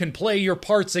 saying, you can play your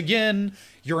parts again,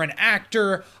 you're an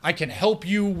actor, I can help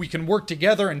you, we can work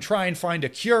together and try and find a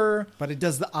cure. But it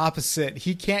does the opposite.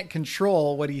 He can't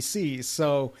control what he sees,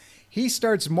 so... He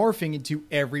starts morphing into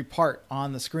every part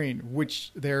on the screen, which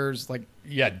there's like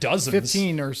dozens,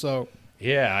 15 or so.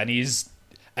 Yeah,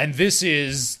 and this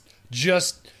is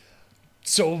just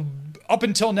so. Up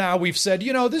until now, we've said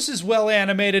this is well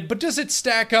animated, but does it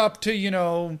stack up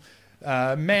to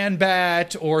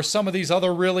Man-Bat or some of these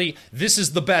other really? This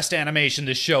is the best animation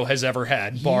this show has ever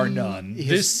had, bar none.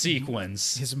 This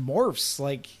sequence, his morphs,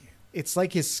 it's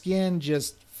like his skin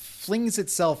just flings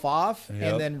itself off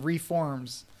and then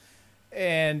reforms.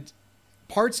 And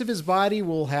parts of his body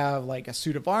will have like a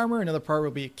suit of armor. Another part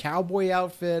will be a cowboy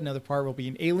outfit. Another part will be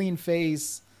an alien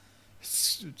face.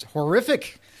 It's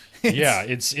horrific.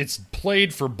 It's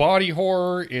played for body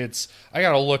horror. I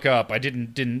gotta look up. I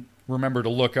didn't remember to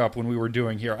look up when we were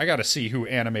doing here. I gotta see who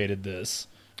animated this.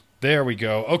 There we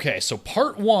go. Okay, so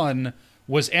part 1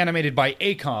 was animated by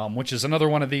ACOM, which is another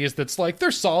one of these that's like, they're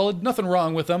solid, nothing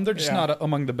wrong with them. They're just not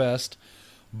among the best.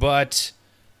 But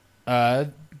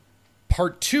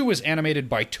Part 2 was animated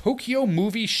by Tokyo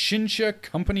Movie Shinsha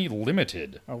Company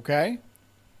Limited. Okay.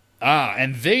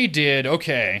 And they did,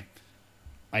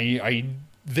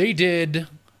 they did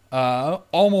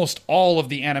almost all of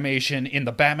the animation in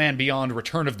the Batman Beyond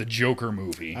Return of the Joker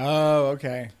movie. Oh,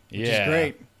 okay. Which is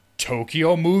great.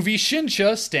 Tokyo Movie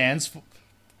Shinsha stands for...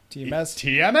 TMS?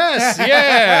 TMS,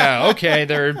 yeah. Okay,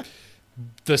 they're...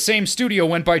 The same studio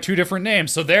went by 2 different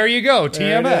names, so there you go,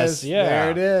 TMS.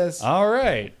 There it is. All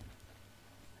right.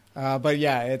 But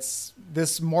yeah, it's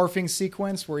this morphing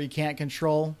sequence where he can't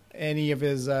control any of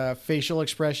his facial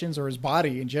expressions or his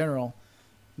body in general.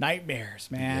 Nightmares,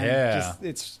 man. Yeah.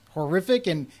 It's horrific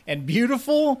and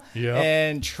beautiful Yep.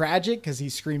 and tragic because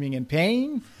he's screaming in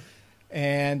pain.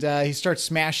 And he starts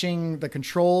smashing the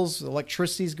controls.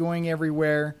 Electricity's going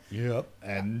everywhere. Yep.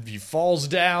 And he falls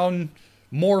down,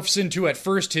 morphs into, at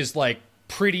first, his, like,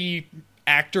 pretty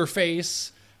actor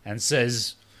face and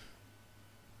says...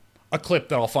 A clip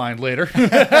that I'll find later.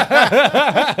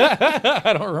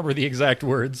 I don't remember the exact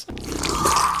words.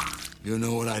 You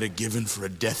know what I'd have given for a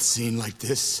death scene like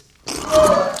this?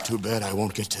 Too bad I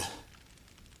won't get to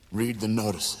read the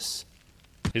notices.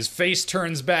 His face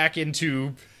turns back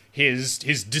into his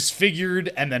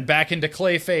disfigured and then back into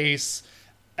Clayface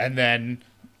and then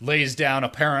lays down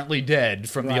apparently dead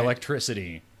from the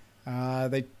electricity.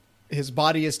 His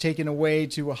body is taken away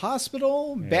to a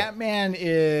hospital. Yeah. Batman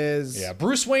is... Yeah,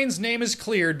 Bruce Wayne's name is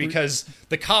cleared because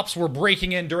the cops were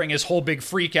breaking in during his whole big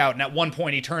freak out, and at one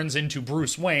point he turns into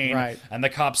Bruce Wayne, and the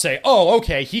cops say, oh,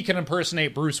 okay, he can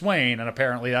impersonate Bruce Wayne, and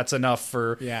apparently that's enough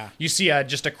for... Yeah. You see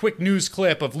just a quick news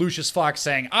clip of Lucius Fox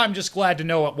saying, I'm just glad to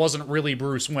know it wasn't really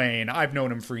Bruce Wayne. I've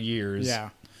known him for years. Yeah.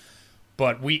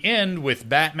 But we end with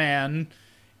Batman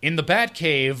in the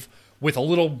Batcave with a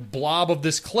little blob of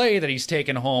this clay that he's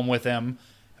taken home with him,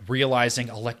 realizing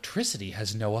electricity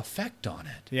has no effect on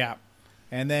it. Yeah.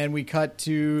 And then we cut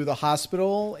to the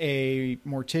hospital, a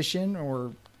mortician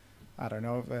or, I don't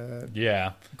know,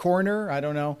 coroner, I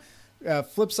don't know,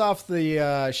 flips off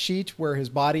the sheet where his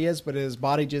body is, but his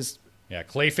body just... Yeah,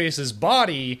 Clayface's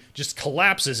body just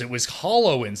collapses. It was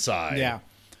hollow inside. Yeah.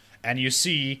 And you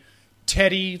see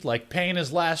Teddy, like, paying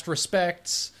his last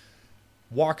respects,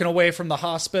 walking away from the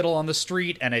hospital on the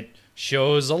street, and it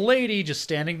shows a lady just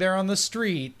standing there on the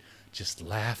street, just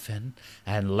laughing,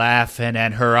 and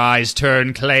her eyes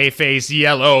turn Clayface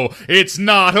yellow. It's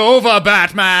not over,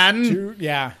 Batman!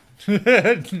 Yeah.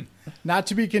 Not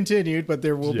to be continued, but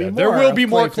there will be more. There will be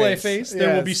more Clayface. Yes.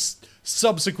 There will be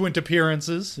subsequent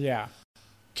appearances. Yeah.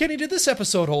 Kenny, did this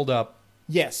episode hold up?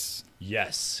 Yes.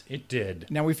 Yes, it did.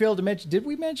 Now, we failed to mention, did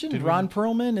we mention Ron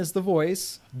Perlman is the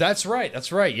voice? That's right.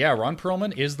 Yeah, Ron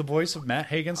Perlman is the voice of Matt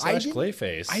Hagen /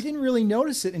 Clayface. I didn't really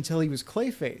notice it until he was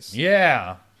Clayface.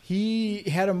 Yeah. He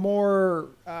had a more,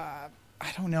 I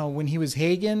don't know, when he was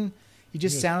Hagen, he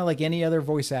just sounded like any other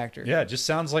voice actor. Yeah, it just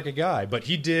sounds like a guy. But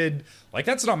he did, like,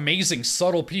 that's an amazing,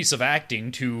 subtle piece of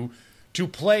acting to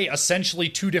play essentially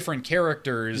two different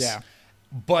characters. Yeah.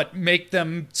 But make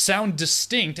them sound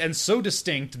distinct, and so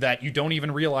distinct that you don't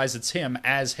even realize it's him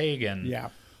as Hagen. Yeah.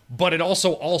 But it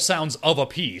also all sounds of a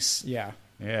piece. Yeah.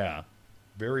 Yeah.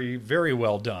 Very, very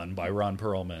well done by Ron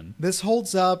Perlman. This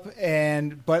holds up,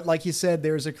 but like you said,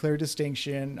 there's a clear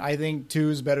distinction. I think 2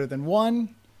 is better than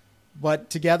 1, but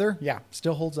together, yeah,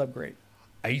 still holds up great.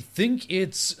 I think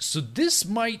so this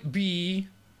might be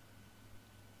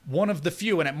one of the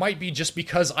few, and it might be just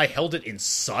because I held it in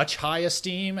such high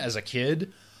esteem as a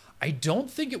kid. I don't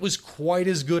think it was quite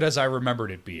as good as I remembered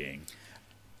it being.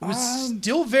 It was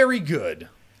still very good.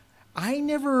 I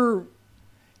never,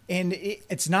 and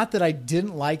it's not that I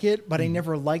didn't like it, but I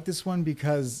never liked this one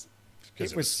because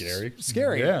it was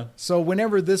scary. Yeah. So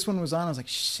whenever this one was on, I was like,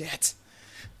 shit,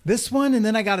 this one, and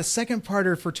then I got a second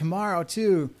parter for tomorrow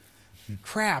too.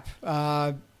 Crap.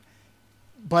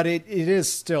 But it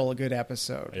is still a good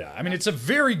episode. Yeah, I mean, it's a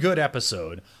very good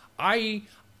episode.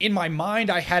 In my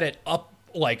mind, I had it up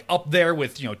there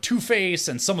with, Two-Face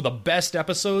and some of the best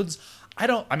episodes.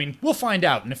 We'll find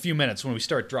out in a few minutes when we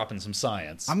start dropping some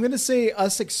science. I'm going to say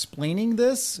us explaining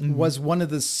this was one of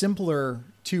the simpler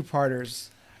two-parters,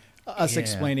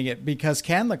 explaining it, because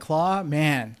Cat in the Claw,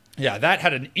 man. Yeah, that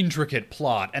had an intricate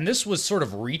plot, and this was sort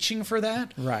of reaching for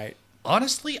that. Right.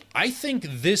 Honestly, I think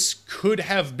this could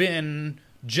have been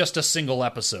just a single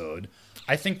episode.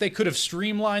 I think they could have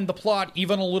streamlined the plot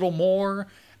even a little more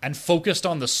and focused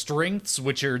on the strengths,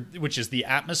 which is the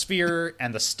atmosphere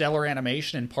and the stellar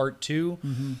animation in part 2.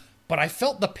 Mm-hmm. But I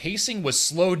felt the pacing was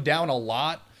slowed down a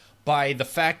lot by the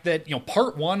fact that,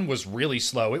 part 1 was really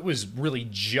slow. It was really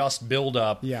just build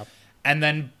up. Yeah. And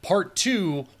then part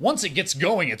 2, once it gets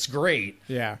going, it's great.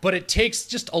 Yeah. But it takes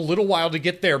just a little while to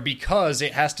get there because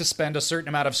it has to spend a certain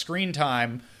amount of screen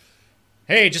time.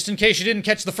 Hey, just in case you didn't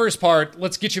catch the first part,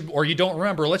 let's get you, or you don't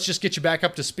remember, let's just get you back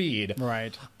up to speed.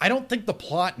 Right. I don't think the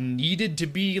plot needed to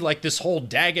be like this whole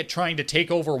Daggett trying to take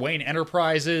over Wayne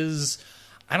Enterprises.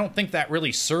 I don't think that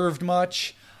really served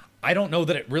much. I don't know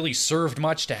that it really served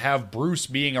much to have Bruce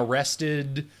being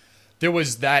arrested. There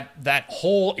was that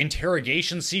whole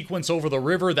interrogation sequence over the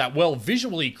river that, while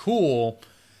visually cool,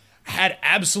 had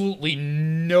absolutely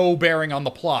no bearing on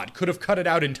the plot. Could have cut it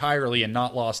out entirely and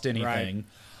not lost anything. Right.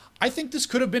 I think this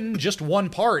could have been just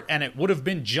one part, and it would have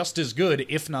been just as good,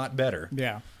 if not better.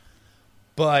 Yeah.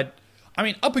 But,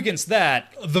 up against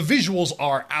that, the visuals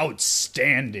are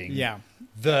outstanding. Yeah.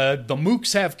 The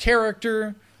mooks have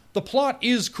character. The plot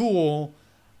is cool.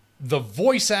 The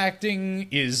voice acting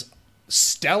is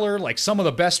stellar, like some of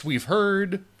the best we've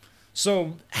heard.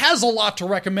 So, has a lot to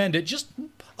recommend it, just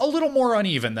a little more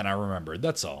uneven than I remembered,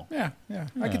 that's all. Yeah.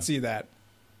 I can see that.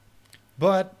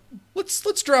 But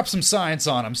let's drop some science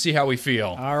on them, see how we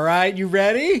feel. All right, you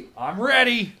ready? I'm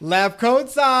ready. Lab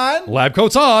coats on. Lab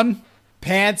coats on.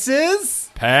 Pantses.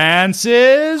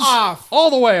 Off.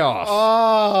 All the way off.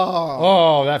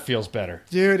 Oh, that feels better.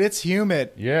 Dude, it's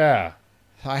humid. Yeah.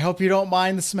 I hope you don't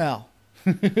mind the smell.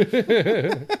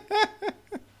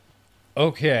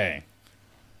 Okay.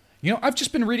 I've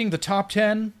just been reading the top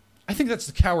 10. I think that's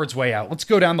the coward's way out. Let's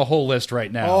go down the whole list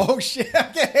right now. Oh, shit.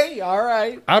 Okay, all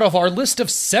right. Out of our list of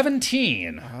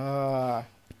 17.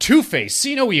 Two-Face,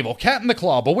 See No Evil, Cat in the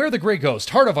Claw, Beware the Grey Ghost,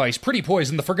 Heart of Ice, Pretty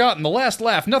Poison, The Forgotten, The Last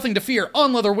Laugh, Nothing to Fear,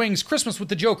 On Leather Wings, Christmas with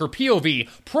the Joker, POV,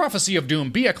 Prophecy of Doom,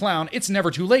 Be a Clown, It's Never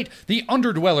Too Late, The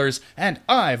Underdwellers, and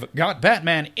I've Got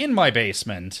Batman in My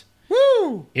Basement.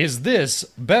 Woo! Is this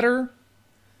better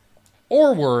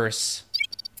or worse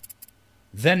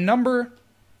than number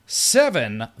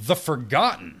 7, The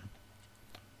Forgotten?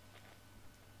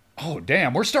 Oh,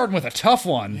 damn, we're starting with a tough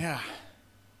one. Yeah.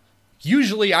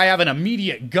 Usually I have an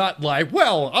immediate gut like,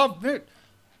 well, I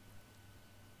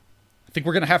think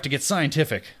we're going to have to get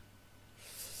scientific.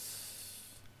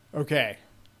 Okay.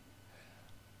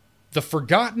 The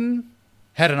Forgotten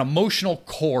had an emotional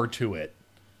core to it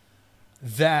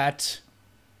that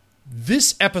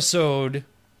this episode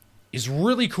is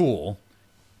really cool.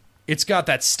 It's got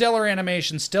that stellar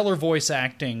animation, stellar voice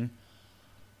acting.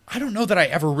 I don't know that I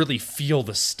ever really feel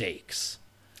the stakes.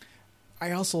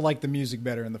 I also like the music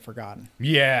better in The Forgotten.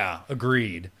 Yeah,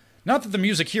 agreed. Not that the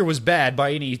music here was bad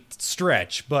by any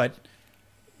stretch, but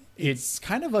it's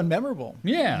kind of unmemorable.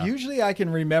 Yeah. Usually I can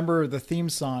remember the theme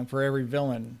song for every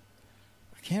villain.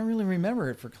 I can't really remember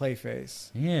it for Clayface.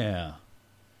 Yeah.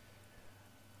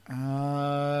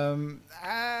 And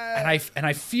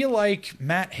I feel like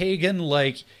Matt Hagen,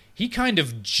 like, he kind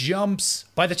of jumps.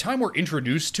 By the time we're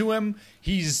introduced to him,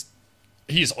 he's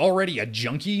already a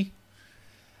junkie,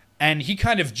 and he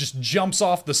kind of just jumps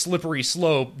off the slippery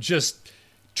slope, just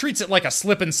treats it like a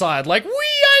slip and slide, like, I'm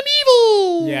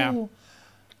evil. Yeah.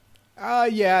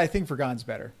 Yeah, I think Forgotten's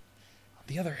better. On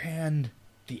the other hand,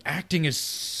 the acting is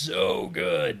so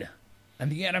good,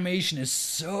 and the animation is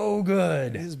so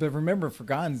good. It is, but remember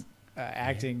Forgotten's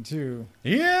acting too.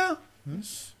 Yeah.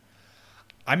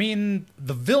 I mean,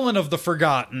 the villain of The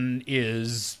Forgotten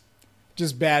is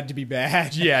just bad to be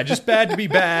bad. Yeah, just bad to be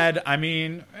bad. I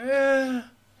mean,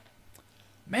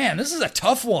 man, this is a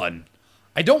tough one.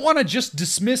 I don't want to just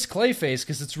dismiss Clayface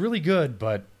because it's really good,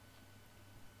 but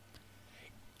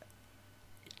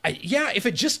if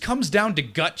it just comes down to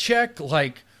gut check,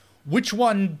 like which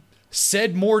one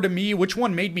said more to me, which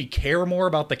one made me care more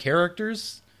about the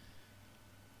characters,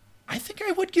 I think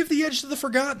I would give the edge to The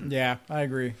Forgotten. Yeah, I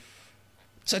agree.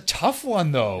 It's a tough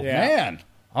one, though. Yeah. Man.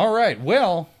 All right,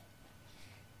 well,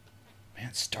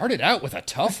 man, started out with a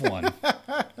tough one.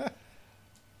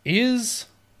 Is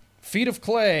Feet of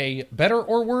Clay better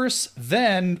or worse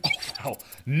than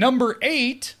number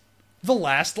 8, The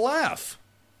Last Laugh?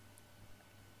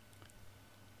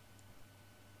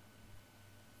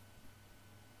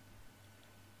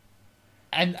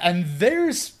 And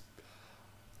there's,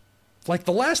 like,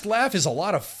 The Last Laugh is a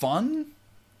lot of fun.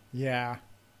 Yeah.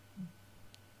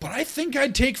 But I think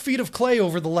I'd take Feet of Clay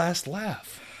over The Last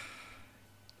Laugh.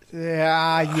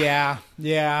 Yeah.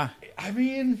 I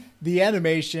mean, the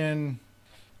animation,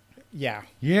 yeah.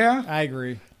 Yeah? I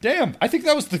agree. Damn, I think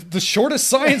that was the shortest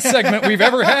science segment we've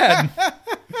ever had.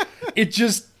 It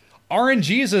just,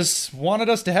 RNGesus wanted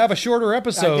us to have a shorter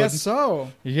episode. I guess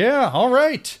so. Yeah, all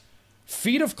right.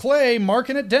 Feet of Clay,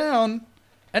 marking it down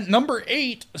at number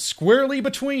 8, squarely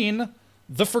between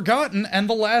The Forgotten and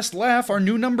The Last Laugh, our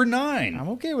new number 9. I'm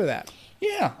okay with that.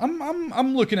 Yeah,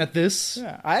 I'm looking at this.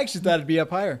 Yeah, I actually thought it'd be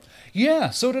up higher. Yeah,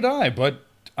 so did I, but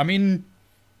I mean,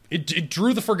 it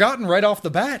drew The Forgotten right off the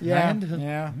bat. Yeah,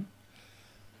 man.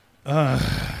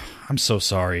 I'm so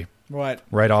sorry. What?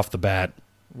 Right off the bat.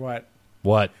 What?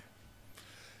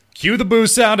 Cue the boo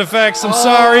sound effects. I'm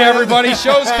sorry, everybody.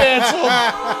 Show's canceled.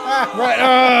 Right.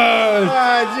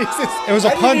 Jesus. It was a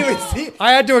pun.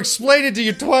 I had to explain it to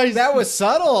you twice. That was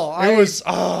subtle. I'm the worst.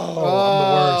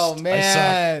 Oh,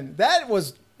 man. That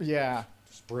was, yeah.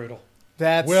 It's brutal.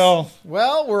 Well,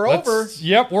 we're over.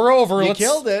 Yep, we're over. We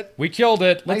killed it. We killed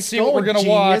it. Let's Nice see what we're going, gonna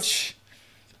genius. watch.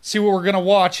 See what we're gonna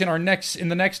watch in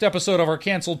the next episode of our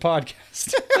canceled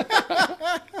podcast.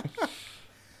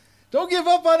 Don't give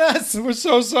up on us. We're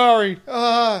so sorry.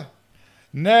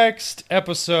 Next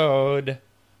episode.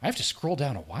 I have to scroll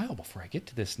down a while before I get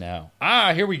to this now.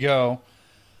 Here we go.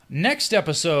 Next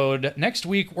episode, next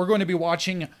week, we're going to be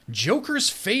watching Joker's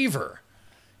Favor.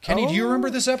 Kenny, do you remember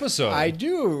this episode? I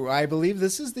do. I believe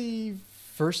this is the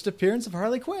first appearance of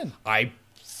Harley Quinn. I'm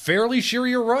fairly sure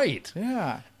you're right.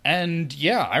 Yeah. And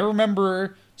yeah, I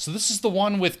remember. So this is the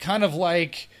one with kind of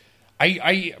like,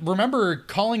 I remember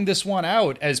calling this one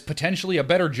out as potentially a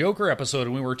better Joker episode,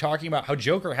 and we were talking about how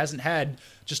Joker hasn't had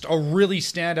just a really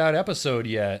standout episode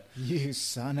yet. You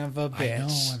son of a bitch. I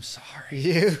know, I'm sorry.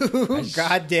 You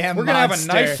goddamn We're going to have a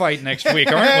knife fight next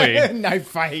week, aren't we? Knife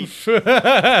fight.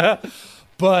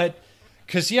 But,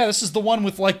 because, yeah, this is the one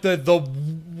with, like, the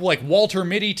like, Walter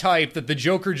Mitty type that the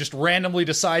Joker just randomly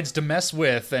decides to mess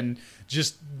with and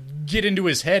just get into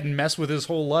his head and mess with his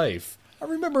whole life. I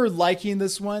remember liking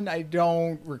this one. I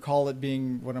don't recall it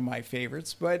being one of my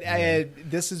favorites, but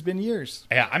this has been years.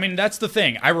 Yeah, I mean, that's the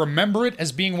thing. I remember it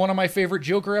as being one of my favorite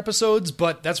Joker episodes,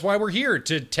 but that's why we're here,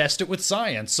 to test it with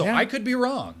science. So I could be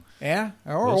wrong. Yeah,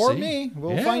 or, We'll or see. me.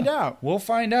 We'll Yeah, find out. We'll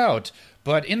find out.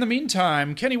 But in the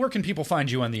meantime, Kenny, where can people find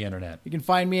you on the internet? You can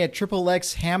find me at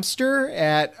XXX Hamster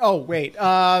at. Oh wait,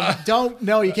 don't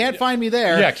no, you can't find me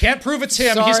there. Yeah, can't prove it's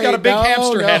him. Sorry, He's got a big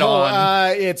hamster head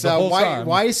on. It's the whole time.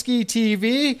 Wisky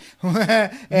TV.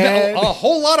 No, a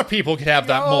whole lot of people could have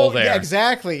that mole there. Yeah,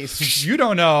 exactly. You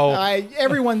don't know.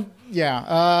 Everyone,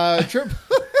 yeah.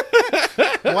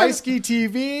 Wisky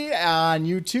TV on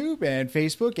YouTube and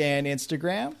Facebook and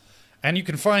Instagram. And you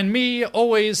can find me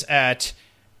always at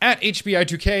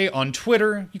HBI2K on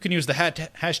Twitter. You can use the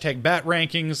hashtag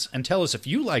BatRankings and tell us if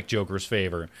you like Joker's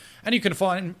Favor. And you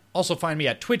can also find me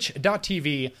at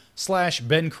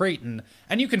twitch.tv/Ben Creighton.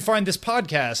 And you can find this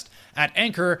podcast at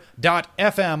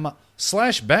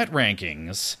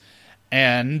anchor.fm/BatRankings.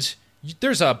 And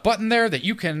there's a button there that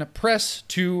you can press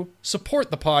to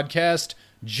support the podcast,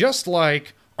 just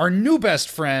like our new best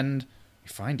friend. Let me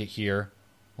find it here.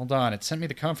 Hold on, it sent me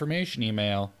the confirmation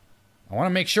email. I want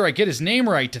to make sure I get his name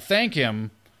right to thank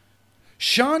him.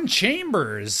 Sean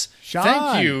Chambers. Sean.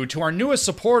 Thank you to our newest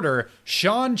supporter,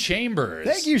 Sean Chambers.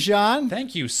 Thank you, Sean.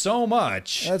 Thank you so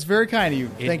much. That's very kind of you.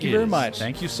 Thank you very much.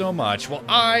 Thank you so much. Well,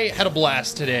 I had a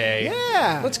blast today.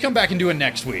 Yeah. Let's come back and do it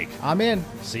next week. I'm in.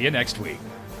 See you next week.